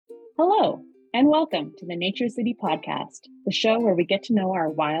Hello, and welcome to the Nature City podcast, the show where we get to know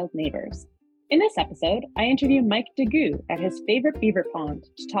our wild neighbors. In this episode, I interview Mike Digout at his favorite beaver pond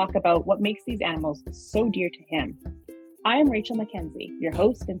to talk about what makes these animals so dear to him. I am Rachel MacKenzie, your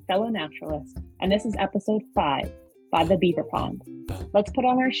host and fellow naturalist, and this is episode 5 by the Beaver Pond. Let's put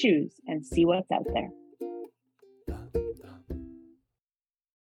on our shoes and see what's out there.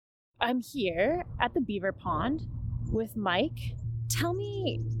 I'm here at the Beaver Pond with Mike. Tell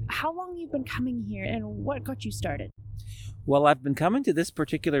me how long you've been coming here and what got you started. Well, I've been coming to this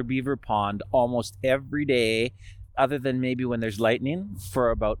particular beaver pond almost every day, other than maybe when there's lightning, for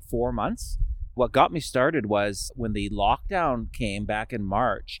about 4 months. What got me started was when the lockdown came back in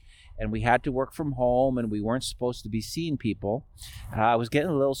March and we had to work from home and we weren't supposed to be seeing people. I was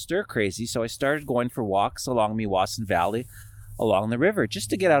getting a little stir crazy, so I started going for walks along Meewasin Valley, along the river, just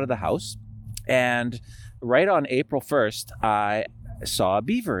to get out of the house. And right on April 1st, I saw a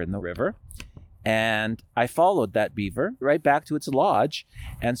beaver in the river, and I followed that beaver right back to its lodge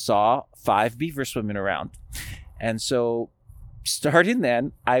and saw 5 beavers swimming around. And so starting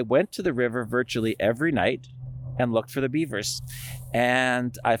then, I went to the river virtually every night and looked for the beavers.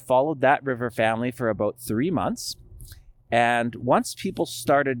 And I followed that river family for about 3 months. And once people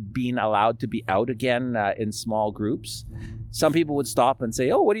started being allowed to be out again in small groups, some people would stop and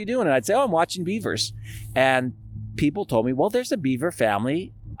say, "Oh, what are you doing?" And I'd say, "Oh, I'm watching beavers." And people told me, well, there's a beaver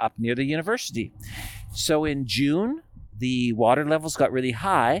family up near the university. So in June, the water levels got really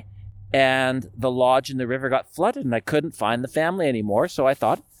high and the lodge in the river got flooded and I couldn't find the family anymore. So I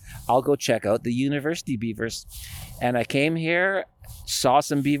thought, I'll go check out the university beavers. And I came here, saw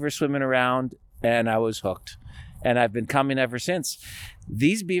some beavers swimming around, and I was hooked. And I've been coming ever since.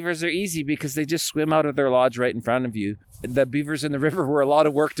 These beavers are easy because they just swim out of their lodge right in front of you. The beavers in the river were a lot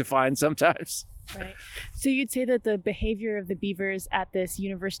of work to find sometimes. Right. So you'd say that the behavior of the beavers at this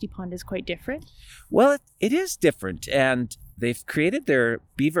university pond is quite different? Well, it is different. And they've created their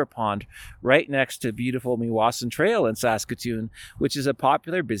beaver pond right next to beautiful Meewasin Trail in Saskatoon, which is a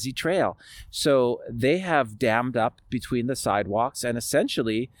popular, busy trail. So they have dammed up between the sidewalks, and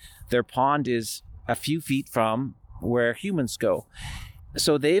essentially their pond is a few feet from where humans go.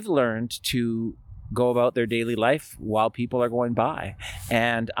 So they've learned to go about their daily life while people are going by.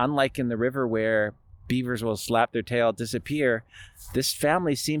 And unlike in the river where beavers will slap their tail, disappear, this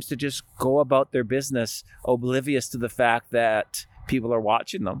family seems to just go about their business oblivious to the fact that people are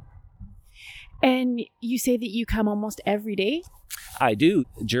watching them. And you say that you come almost every day? I do.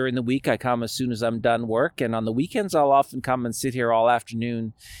 During the week, I come as soon as I'm done work. And on the weekends, I'll often come and sit here all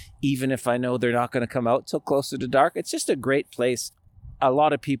afternoon, even if I know they're not going to come out till closer to dark. It's just a great place. A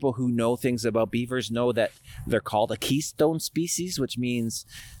lot of people who know things about beavers know that they're called a keystone species, which means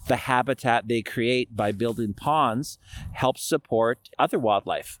the habitat they create by building ponds helps support other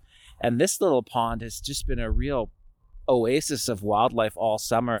wildlife. And this little pond has just been a real oasis of wildlife all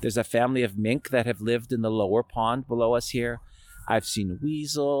summer. There's a family of mink that have lived in the lower pond below us here. I've seen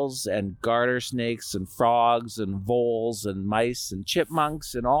weasels and garter snakes and frogs and voles and mice and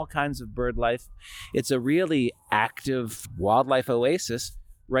chipmunks and all kinds of bird life. It's a really active wildlife oasis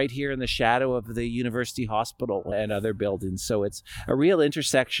right here in the shadow of the university hospital and other buildings. So it's a real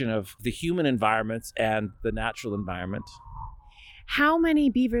intersection of the human environment and the natural environment. How many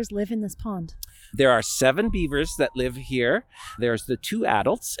beavers live in this pond? There are 7 beavers that live here. There's the 2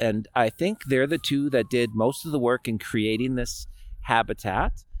 adults, and I think they're the 2 that did most of the work in creating this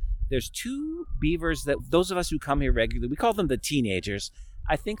habitat. There's 2 beavers that those of us who come here regularly, we call them the teenagers.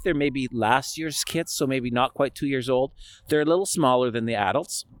 I think they're maybe last year's kits, so maybe not quite 2 years old. They're a little smaller than the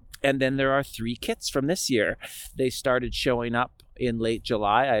adults. And then there are 3 kits from this year. They started showing up in late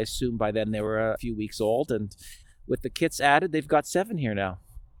July. I assume by then they were a few weeks old. And with the kits added, they've got 7 here now.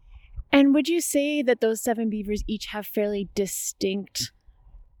 And would you say that those 7 beavers each have fairly distinct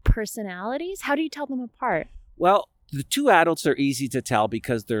personalities? How do you tell them apart? Well, the 2 adults are easy to tell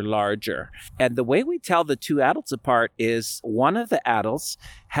because they're larger. And the way we tell the 2 adults apart is one of the adults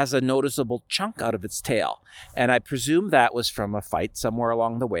has a noticeable chunk out of its tail. And I presume that was from a fight somewhere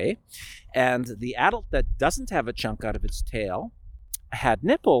along the way. And the adult that doesn't have a chunk out of its tail had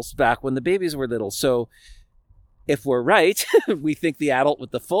nipples back when the babies were little. So if we're right, we think the adult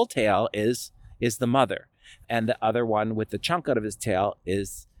with the full tail is the mother. And the other one with the chunk out of his tail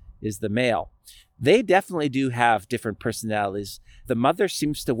is the male. They definitely do have different personalities. The mother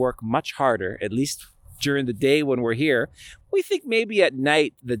seems to work much harder, at least during the day when we're here. We think maybe at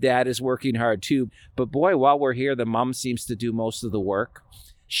night the dad is working hard too. But boy, while we're here, the mom seems to do most of the work.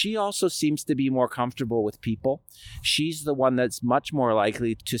 She also seems to be more comfortable with people. She's the one that's much more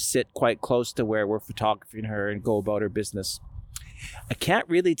likely to sit quite close to where we're photographing her and go about her business. I can't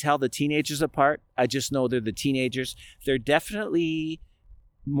really tell the teenagers apart. I just know they're the teenagers. They're definitely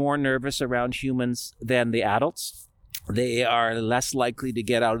more nervous around humans than the adults. They are less likely to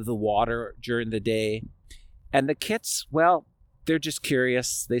get out of the water during the day. And the kits, well, they're just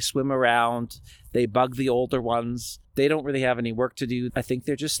curious. They swim around. They bug the older ones. They don't really have any work to do. I think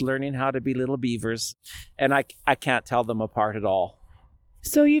they're just learning how to be little beavers. And I can't tell them apart at all.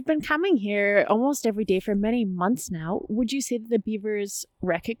 So you've been coming here almost every day for many months now. Would you say that the beavers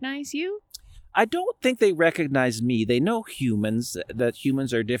recognize you? I don't think they recognize me. They know humans, that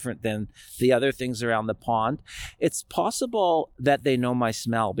humans are different than the other things around the pond. It's possible that they know my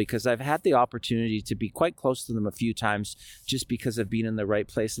smell because I've had the opportunity to be quite close to them a few times just because of being in the right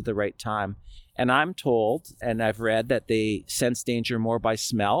place at the right time. And I'm told, and I've read, that they sense danger more by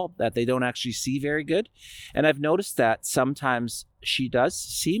smell, that they don't actually see very good. And I've noticed that sometimes she does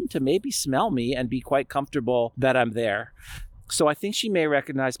seem to maybe smell me and be quite comfortable that I'm there. So I think she may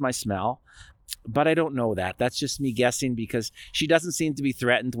recognize my smell. But I don't know that. That's just me guessing because she doesn't seem to be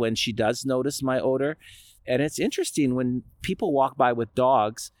threatened when she does notice my odor. And it's interesting when people walk by with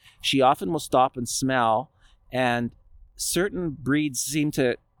dogs, she often will stop and smell. And certain breeds seem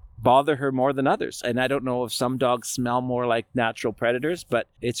to bother her more than others. And I don't know if some dogs smell more like natural predators, but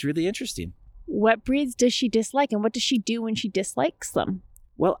it's really interesting. What breeds does she dislike and what does she do when she dislikes them?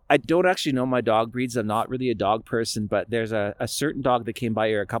 Well, I don't actually know my dog breeds. I'm not really a dog person, but there's a certain dog that came by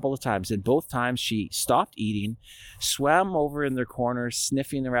here a couple of times. And both times she stopped eating, swam over in their corner,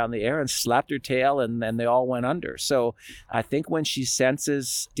 sniffing around the air and slapped her tail. And then they all went under. So I think when she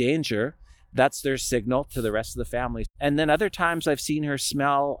senses danger, that's their signal to the rest of the family. And then other times I've seen her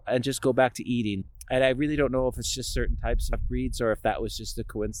smell and just go back to eating. And I really don't know if it's just certain types of breeds or if that was just a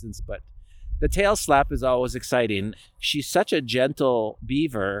coincidence, but the tail slap is always exciting. She's such a gentle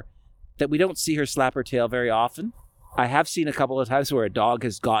beaver that we don't see her slap her tail very often. I have seen a couple of times where a dog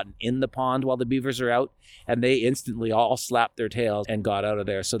has gotten in the pond while the beavers are out and they instantly all slapped their tails and got out of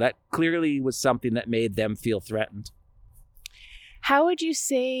there. So that clearly was something that made them feel threatened. How would you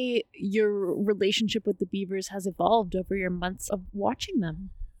say your relationship with the beavers has evolved over your months of watching them?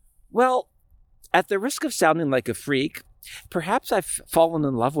 Well, at the risk of sounding like a freak, perhaps I've fallen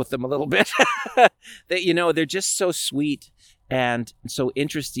in love with them a little bit. They're just so sweet and so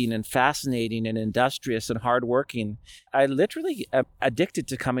interesting and fascinating and industrious and hardworking. I literally am addicted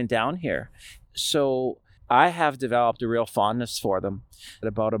to coming down here. So I have developed a real fondness for them.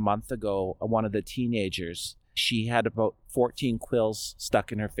 About a month ago, one of the teenagers, she had about 14 quills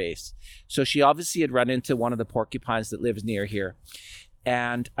stuck in her face. So she obviously had run into one of the porcupines that lives near here.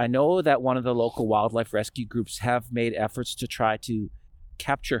 And I know that one of the local wildlife rescue groups have made efforts to try to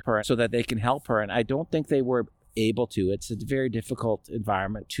capture her so that they can help her. And I don't think they were able to. It's a very difficult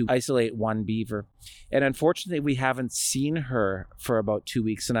environment to isolate one beaver. And unfortunately, we haven't seen her for about 2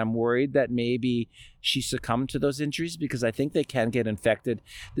 weeks. And I'm worried that maybe she succumbed to those injuries because I think they can get infected.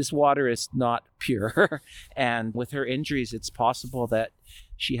 This water is not pure. And with her injuries, it's possible that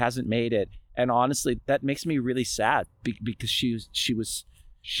she hasn't made it. And honestly, that makes me really sad because she's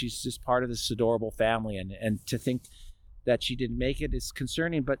just part of this adorable family. And to think that she didn't make it is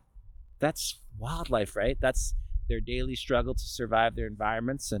concerning, but that's wildlife, right? That's their daily struggle to survive their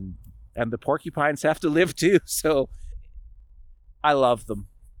environments. And the porcupines have to live too. So I love them.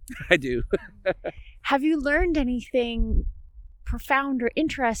 I do. Have you learned anything profound or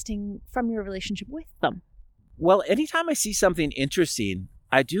interesting from your relationship with them? Well, anytime I see something interesting,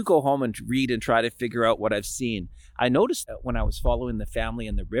 I do go home and read and try to figure out what I've seen. I noticed that when I was following the family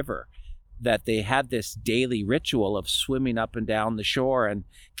in the river that they had this daily ritual of swimming up and down the shore and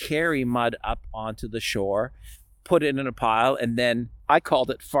carry mud up onto the shore, put it in a pile, and then I called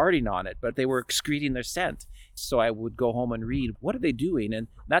it farting on it, but they were excreting their scent. So I would go home and read, what are they doing? And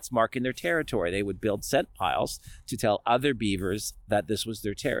that's marking their territory. They would build scent piles to tell other beavers that this was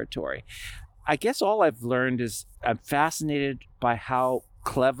their territory. I guess all I've learned is I'm fascinated by how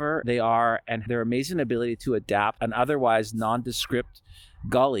clever they are and their amazing ability to adapt an otherwise nondescript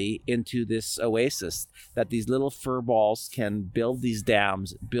gully into this oasis, that these little fur balls can build these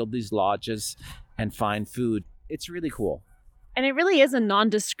dams, build these lodges, and find food. It's really cool. And it really is a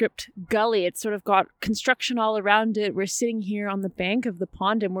nondescript gully. It's sort of got construction all around it. We're sitting here on the bank of the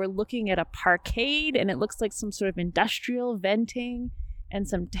pond and we're looking at a parkade and it looks like some sort of industrial venting and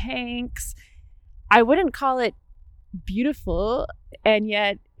some tanks. I wouldn't call it beautiful, and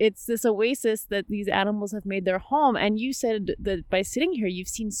yet it's this oasis that these animals have made their home. And you said that by sitting here you've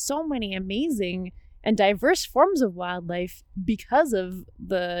seen so many amazing and diverse forms of wildlife because of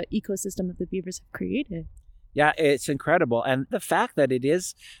the ecosystem that the beavers have created. Yeah, it's incredible. And the fact that it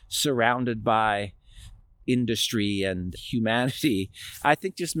is surrounded by industry and humanity, I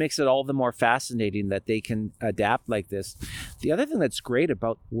think just makes it all the more fascinating that they can adapt like this. The other thing that's great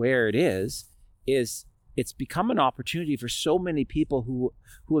about where it is it's become an opportunity for so many people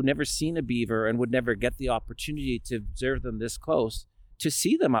who have never seen a beaver and would never get the opportunity to observe them this close, to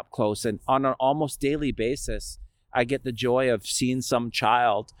see them up close. And on an almost daily basis, I get the joy of seeing some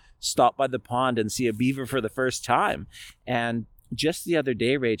child stop by the pond and see a beaver for the first time. And just the other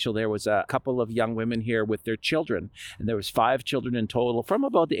day, Rachel, there was a couple of young women here with their children, and there was 5 children in total from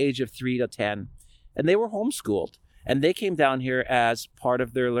about the age of 3 to 10, and they were homeschooled, and they came down here as part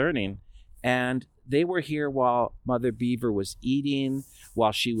of their learning, and they were here while Mother Beaver was eating,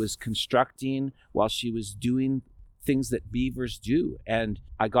 while she was constructing, while she was doing things that beavers do. And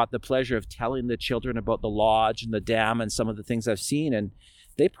I got the pleasure of telling the children about the lodge and the dam and some of the things I've seen, and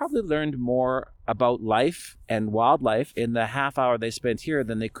they probably learned more about life and wildlife in the half hour they spent here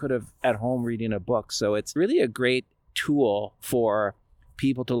than they could have at home reading a book. So it's really a great tool for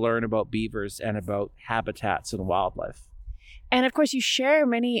people to learn about beavers and about habitats and wildlife. And of course, you share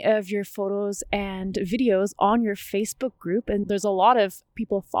many of your photos and videos on your Facebook group, and there's a lot of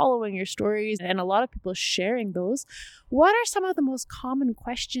people following your stories and a lot of people sharing those. What are some of the most common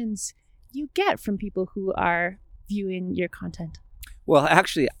questions you get from people who are viewing your content? Well,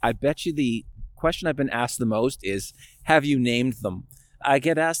 actually, I bet you the question I've been asked the most is, have you named them? I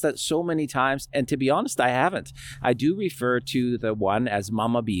get asked that so many times, and to be honest, I haven't. I do refer to the one as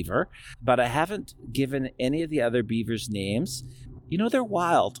Mama Beaver, but I haven't given any of the other beavers names. You know, they're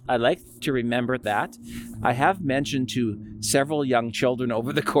wild. I like to remember that. I have mentioned to several young children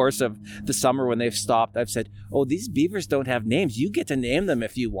over the course of the summer when they've stopped, I've said, oh, these beavers don't have names. You get to name them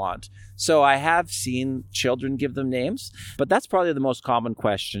if you want. So I have seen children give them names, but that's probably the most common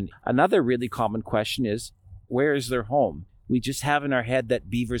question. Another really common question is, where is their home? We just have in our head that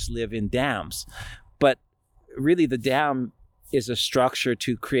beavers live in dams, but really the dam is a structure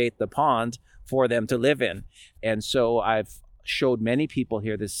to create the pond for them to live in. And so I've showed many people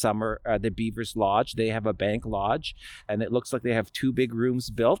here this summer the Beavers Lodge. They have a bank lodge, and it looks like they have 2 big rooms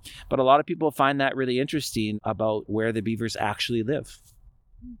built. But a lot of people find that really interesting about where the beavers actually live.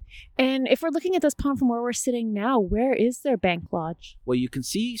 And if we're looking at this pond from where we're sitting now, where is their bank lodge? Well, you can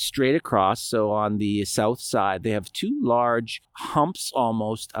see straight across. So on the south side, they have 2 large humps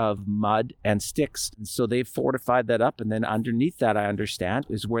almost of mud and sticks. And so they've fortified that up. And then underneath that, I understand,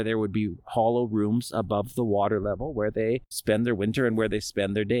 is where there would be hollow rooms above the water level where they spend their winter and where they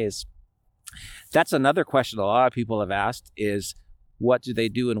spend their days. That's another question a lot of people have asked is, what do they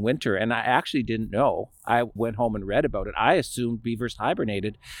do in winter? And I actually didn't know. I went home and read about it. I assumed beavers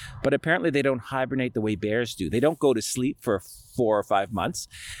hibernated, but apparently they don't hibernate the way bears do. They don't go to sleep for 4 or 5 months,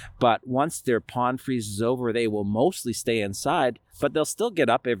 but once their pond freezes over, they will mostly stay inside, but they'll still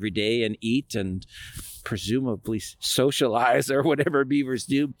get up every day and eat and presumably socialize or whatever beavers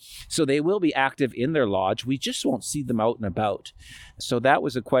do. So they will be active in their lodge. We just won't see them out and about. So that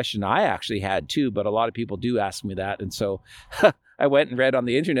was a question I actually had too, but a lot of people do ask me that. And so I went and read on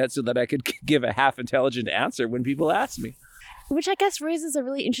the internet so that I could give a half intelligent answer when people ask me. Which I guess raises a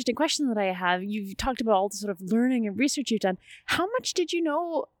really interesting question that I have. You've talked about all the sort of learning and research you've done. How much did you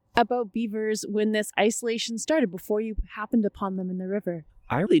know about beavers when this isolation started, before you happened upon them in the river?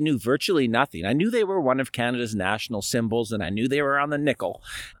 I really knew virtually nothing. I knew they were one of Canada's national symbols, and I knew they were on the nickel.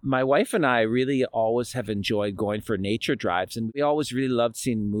 My wife and I really always have enjoyed going for nature drives, and we always really loved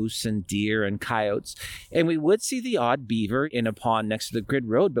seeing moose and deer and coyotes. And we would see the odd beaver in a pond next to the grid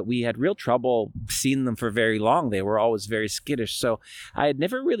road, but we had real trouble seeing them for very long. They were always very skittish. So I had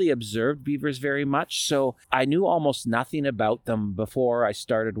never really observed beavers very much, so I knew almost nothing about them before I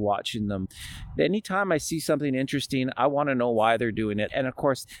started watching them. Anytime I see something interesting, I want to know why they're doing it. And of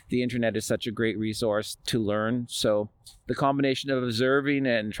course, the internet is such a great resource to learn. So the combination of observing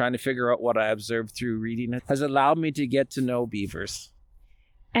and trying to figure out what I observed through reading it has allowed me to get to know beavers.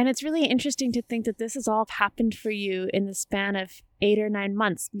 And it's really interesting to think that this has all happened for you in the span of 8 or 9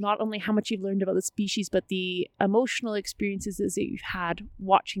 months. Not only how much you've learned about the species, but the emotional experiences that you've had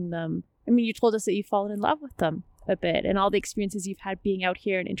watching them. I mean, you told us that you've fallen in love with them a bit, and all the experiences you've had being out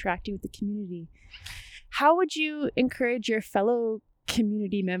here and interacting with the community. How would you encourage your fellow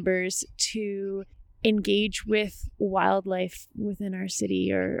community members to engage with wildlife within our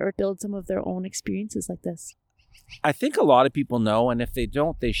city, or build some of their own experiences like this? I think a lot of people know, and if they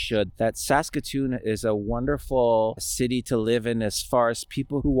don't, they should, that Saskatoon is a wonderful city to live in as far as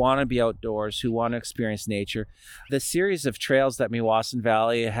people who want to be outdoors, who want to experience nature. The series of trails that Meewasin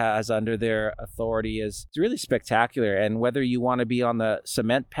Valley has under their authority is really spectacular. And whether you want to be on the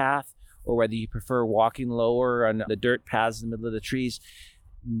cement path or whether you prefer walking lower on the dirt paths in the middle of the trees,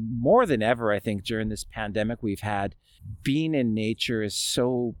 more than ever, I think, during this pandemic we've had, being in nature is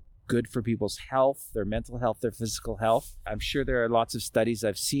so good for people's health, their mental health, their physical health. I'm sure there are lots of studies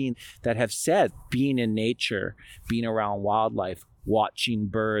I've seen that have said being in nature, being around wildlife, watching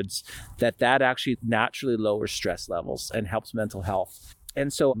birds, that actually naturally lowers stress levels and helps mental health.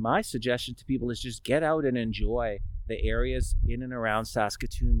 And so my suggestion to people is just get out and enjoy the areas in and around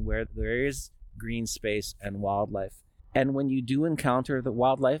Saskatoon where there is green space and wildlife. And when you do encounter the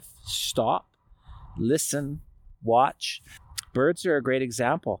wildlife, stop, listen, watch. Birds are a great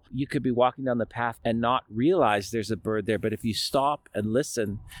example. You could be walking down the path and not realize there's a bird there, but if you stop and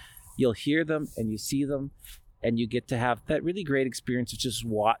listen, you'll hear them and you see them, and you get to have that really great experience of just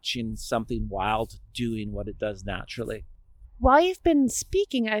watching something wild doing what it does naturally. While you've been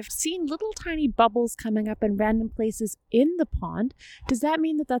speaking, I've seen little tiny bubbles coming up in random places in the pond. Does that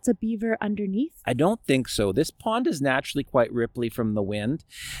mean that that's a beaver underneath? I don't think so. This pond is naturally quite ripply from the wind,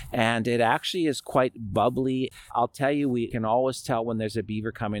 and it actually is quite bubbly. I'll tell you, we can always tell when there's a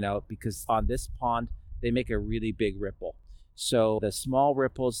beaver coming out because on this pond, they make a really big ripple. So the small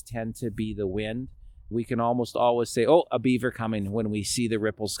ripples tend to be the wind. We can almost always say, oh, a beaver coming when we see the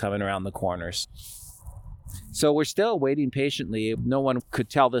ripples coming around the corners. So we're still waiting patiently. No one could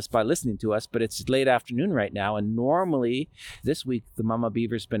tell this by listening to us, but it's late afternoon right now. And normally this week, the mama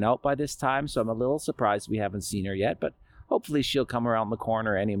beaver's been out by this time. So I'm a little surprised we haven't seen her yet, but hopefully she'll come around the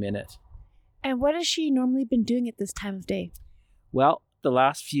corner any minute. And what has she normally been doing at this time of day? Well, the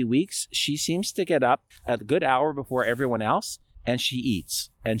last few weeks, she seems to get up a good hour before everyone else. And she eats,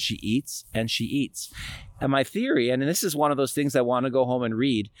 and she eats, and she eats. And my theory, and this is one of those things I want to go home and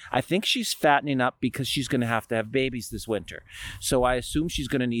read, I think she's fattening up because she's going to have babies this winter. So I assume she's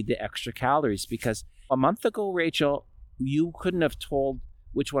going to need the extra calories because a month ago, Rachel, you couldn't have told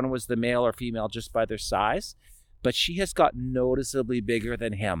which one was the male or female just by their size. But she has got noticeably bigger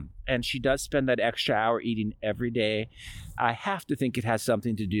than him. And she does spend that extra hour eating every day. I have to think it has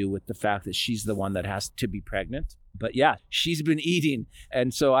something to do with the fact that she's the one that has to be pregnant. But yeah, she's been eating.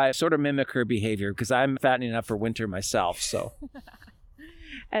 And so I sort of mimic her behavior because I'm fattening up for winter myself. So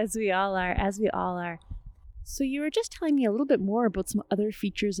As we all are. So you were just telling me a little bit more about some other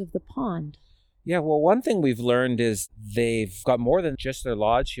features of the pond. Yeah, well, one thing we've learned is they've got more than just their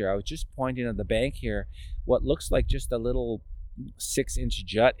lodge here. I was just pointing at the bank here, what looks like just a little 6-inch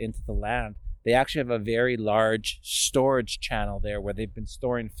jut into the land. They actually have a very large storage channel there where they've been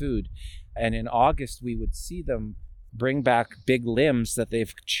storing food. And in August, we would see them bring back big limbs that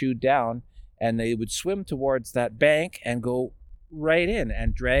they've chewed down, and they would swim towards that bank and go right in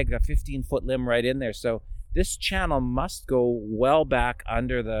and drag a 15-foot limb right in there. So this channel must go well back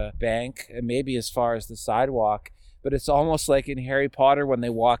under the bank, maybe as far as the sidewalk. But it's almost like in Harry Potter when they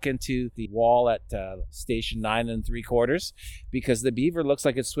walk into the wall at station 9 3/4, because the beaver looks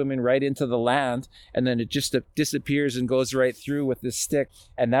like it's swimming right into the land, and then it just disappears and goes right through with this stick.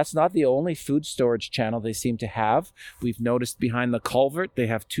 And that's not the only food storage channel they seem to have. We've noticed behind the culvert, they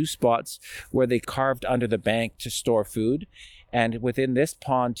have 2 spots where they carved under the bank to store food. And within this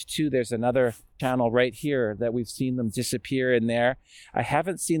pond, too, there's another channel right here that we've seen them disappear in there. I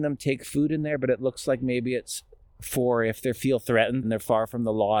haven't seen them take food in there, but it looks like maybe it's for if they feel threatened and they're far from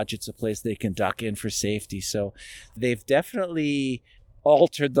the lodge, it's a place they can duck in for safety. So they've definitely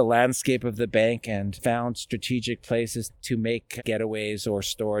altered the landscape of the bank and found strategic places to make getaways or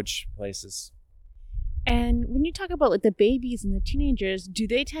storage places. And when you talk about like the babies and the teenagers, do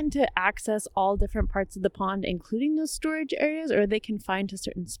they tend to access all different parts of the pond, including those storage areas, or are they confined to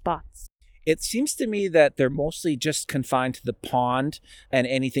certain spots? It seems to me that they're mostly just confined to the pond and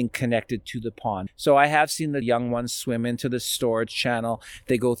anything connected to the pond. So I have seen the young ones swim into the storage channel.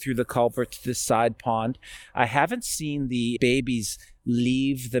 They go through the culvert to the side pond. I haven't seen the babies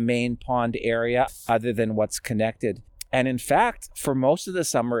leave the main pond area other than what's connected. And in fact, for most of the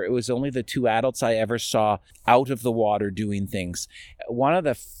summer, it was only the 2 adults I ever saw out of the water doing things. One of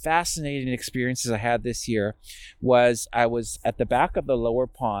the fascinating experiences I had this year was I was at the back of the lower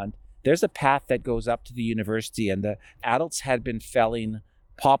pond. There's a path that goes up to the university, and the adults had been felling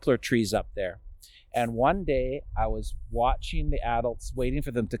poplar trees up there. And one day I was watching the adults, waiting for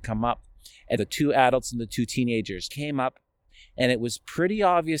them to come up, and the 2 adults and the 2 teenagers came up, and it was pretty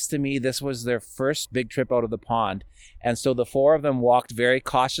obvious to me this was their first big trip out of the pond. And so the 4 of them walked very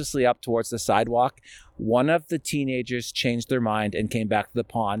cautiously up towards the sidewalk. One of the teenagers changed their mind and came back to the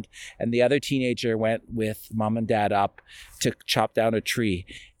pond, and the other teenager went with mom and dad up to chop down a tree.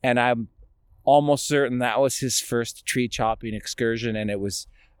 And I'm almost certain that was his first tree chopping excursion, and it was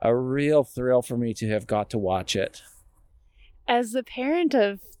a real thrill for me to have got to watch it. As the parent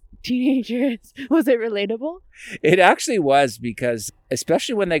of teenagers. Was it relatable? It actually was, because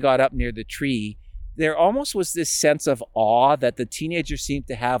especially when they got up near the tree, there almost was this sense of awe that the teenager seemed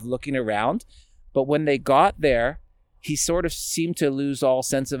to have looking around. But when they got there, he sort of seemed to lose all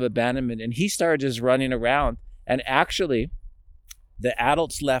sense of abandonment, and he started just running around. And actually, the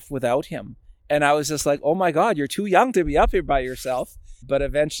adults left without him. And I was just like, oh my God, you're too young to be up here by yourself. But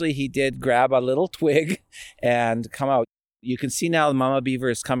eventually he did grab a little twig and come out. You can see now the mama beaver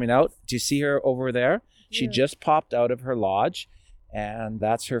is coming out. Do you see her over there? Yeah. She just popped out of her lodge, and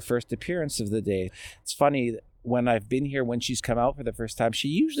that's her first appearance of the day. It's funny, when I've been here, when she's come out for the first time, she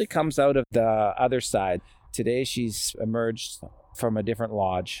usually comes out of the other side. Today she's emerged from a different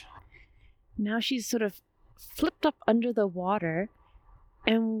lodge. Now she's sort of flipped up under the water.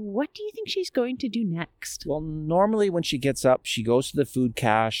 And what do you think she's going to do next? Well, normally when she gets up, she goes to the food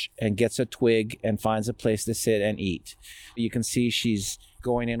cache and gets a twig and finds a place to sit and eat. You can see she's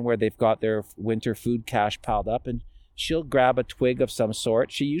going in where they've got their winter food cache piled up, and she'll grab a twig of some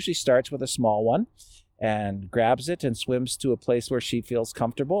sort. She usually starts with a small one and grabs it and swims to a place where she feels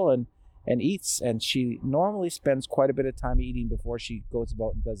comfortable and eats. And she normally spends quite a bit of time eating before she goes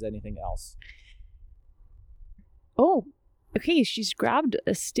about and does anything else. Oh, okay, she's grabbed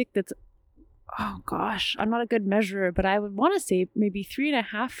a stick that's, oh gosh, I'm not a good measurer, but I would want to say maybe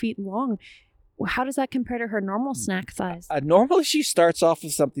 3.5 feet long. How does that compare to her normal snack size? Normally she starts off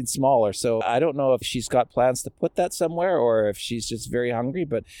with something smaller, so I don't know if she's got plans to put that somewhere or if she's just very hungry.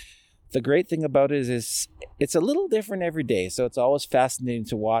 But the great thing about it is it's a little different every day, so it's always fascinating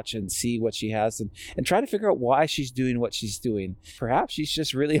to watch and see what she has and try to figure out why she's doing what she's doing. Perhaps she's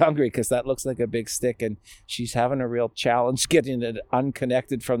just really hungry, because that looks like a big stick and she's having a real challenge getting it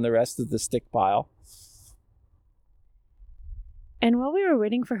unconnected from the rest of the stick pile. And while we were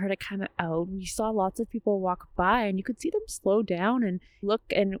waiting for her to come out, we saw lots of people walk by, and you could see them slow down and look.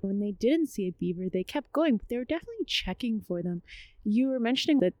 And when they didn't see a beaver, they kept going, but they were definitely checking for them. You were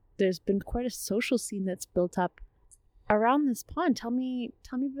mentioning that there's been quite a social scene that's built up around this pond. Tell me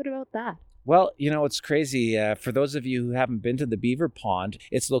a bit about that. Well, it's crazy. For those of you who haven't been to the Beaver Pond,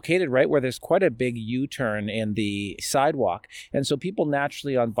 it's located right where there's quite a big U-turn in the sidewalk. And so people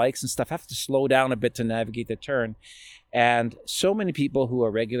naturally on bikes and stuff have to slow down a bit to navigate the turn. And so many people who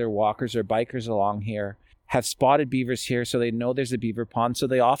are regular walkers or bikers along here have spotted beavers here, so they know there's a beaver pond. So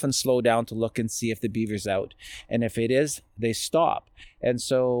they often slow down to look and see if the beaver's out. And if it is, they stop. And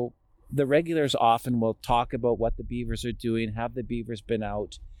so the regulars often will talk about what the beavers are doing. Have the beavers been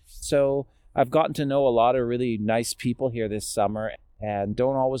out? So I've gotten to know a lot of really nice people here this summer, and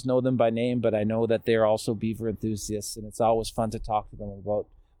don't always know them by name, but I know that they're also beaver enthusiasts, and it's always fun to talk to them about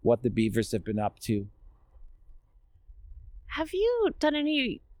what the beavers have been up to. Have you done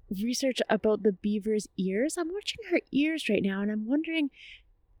any research about the beaver's ears? I'm watching her ears right now, and I'm wondering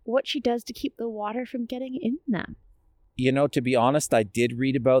what she does to keep the water from getting in them. To be honest, I did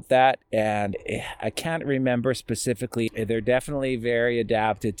read about that, and I can't remember specifically. They're definitely very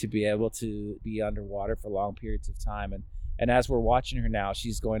adapted to be able to be underwater for long periods of time. And as we're watching her now,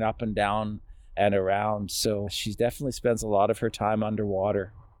 she's going up and down and around. So she definitely spends a lot of her time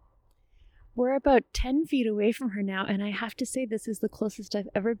underwater. We're about 10 feet away from her now, and I have to say this is the closest I've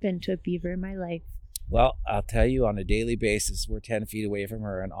ever been to a beaver in my life. Well, I'll tell you, on a daily basis, we're 10 feet away from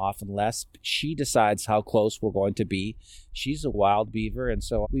her and often less. She decides how close we're going to be. She's a wild beaver, and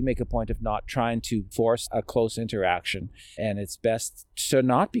so we make a point of not trying to force a close interaction. And it's best to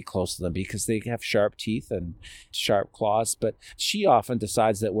not be close to them because they have sharp teeth and sharp claws. But she often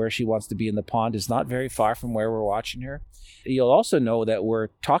decides that where she wants to be in the pond is not very far from where we're watching her. You'll also know that we're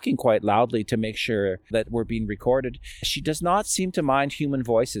talking quite loudly to make sure that we're being recorded. She does not seem to mind human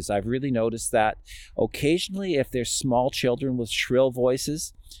voices. I've really noticed that occasionally if there's small children with shrill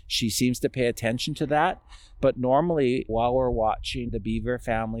voices, she seems to pay attention to that. But normally while we're watching the beaver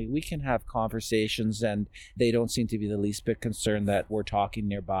family, we can have conversations and they don't seem to be the least bit concerned that we're talking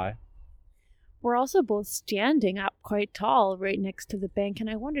nearby. We're also both standing up quite tall right next to the bank, and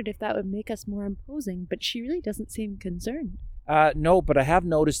I wondered if that would make us more imposing, but she really doesn't seem concerned. No, but I have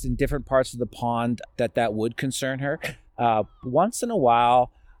noticed in different parts of the pond that would concern her. Once in a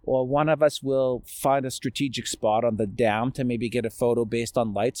while, one of us will find a strategic spot on the dam to maybe get a photo based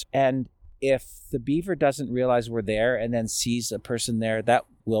on lights. And if the beaver doesn't realize we're there and then sees a person there, that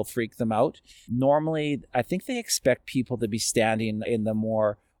will freak them out. Normally, I think they expect people to be standing in the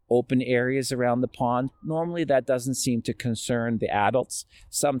more open areas around the pond. Normally that doesn't seem to concern the adults.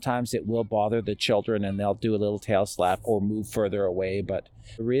 Sometimes it will bother the children and they'll do a little tail slap or move further away. But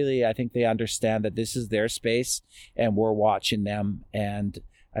really, I think they understand that this is their space and we're watching them. And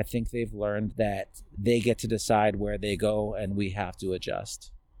I think they've learned that they get to decide where they go and we have to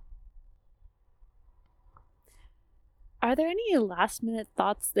adjust. Are there any last minute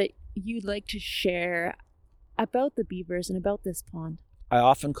thoughts that you'd like to share about the beavers and about this pond? I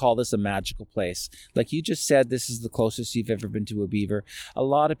often call this a magical place. Like you just said, this is the closest you've ever been to a beaver. A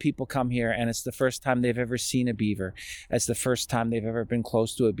lot of people come here and it's the first time they've ever seen a beaver. It's the first time they've ever been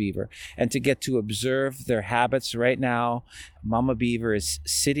close to a beaver. And to get to observe their habits right now, Mama Beaver is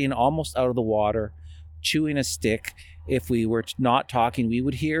sitting almost out of the water, chewing a stick. If we were not talking, we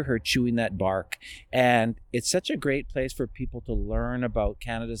would hear her chewing that bark. And it's such a great place for people to learn about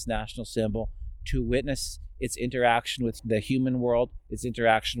Canada's national symbol, to witness its interaction with the human world, its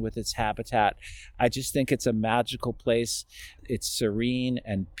interaction with its habitat. I just think it's a magical place. It's serene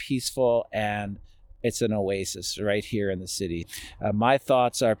and peaceful, and it's an oasis right here in the city. My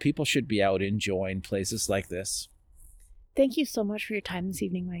thoughts are people should be out enjoying places like this. Thank you so much for your time this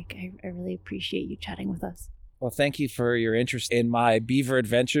evening, Mike. I really appreciate you chatting with us. Well, thank you for your interest in my beaver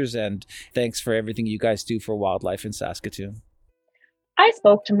adventures, and thanks for everything you guys do for wildlife in Saskatoon. I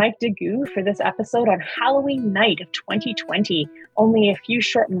spoke to Mike Digout for this episode on Halloween night of 2020, only a few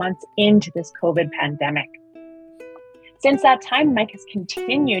short months into this COVID pandemic. Since that time, Mike has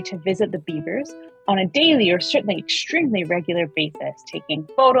continued to visit the beavers on a daily or certainly extremely regular basis, taking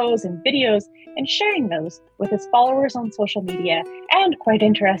photos and videos and sharing those with his followers on social media and, quite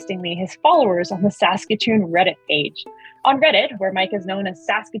interestingly, his followers on the Saskatoon Reddit page. On Reddit, where Mike is known as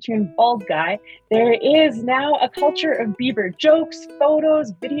Saskatoon Bald Guy, there is now a culture of beaver jokes,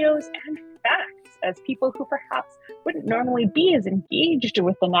 photos, videos, and facts, as people who perhaps wouldn't normally be as engaged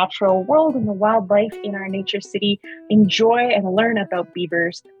with the natural world and the wildlife in our nature city enjoy and learn about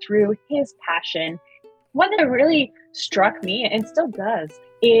beavers through his passion. One that really struck me, and still does,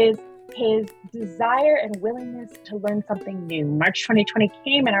 is his desire and willingness to learn something new. March 2020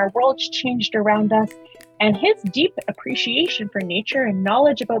 came and our world's changed around us, and his deep appreciation for nature and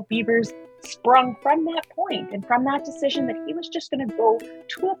knowledge about beavers sprung from that point and from that decision that he was just going to go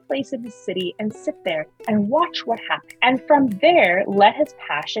to a place in the city and sit there and watch what happened. And from there, let his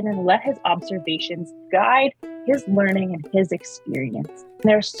passion and let his observations guide his learning and his experience.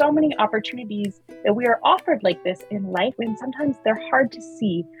 There are so many opportunities that we are offered like this in life, and sometimes they're hard to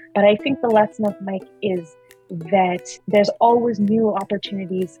see. But I think the lesson of Mike is that there's always new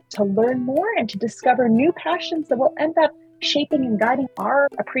opportunities to learn more and to discover new passions that will end up shaping and guiding our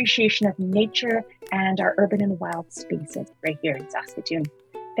appreciation of nature and our urban and wild spaces right here in Saskatoon.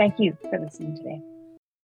 Thank you for listening today.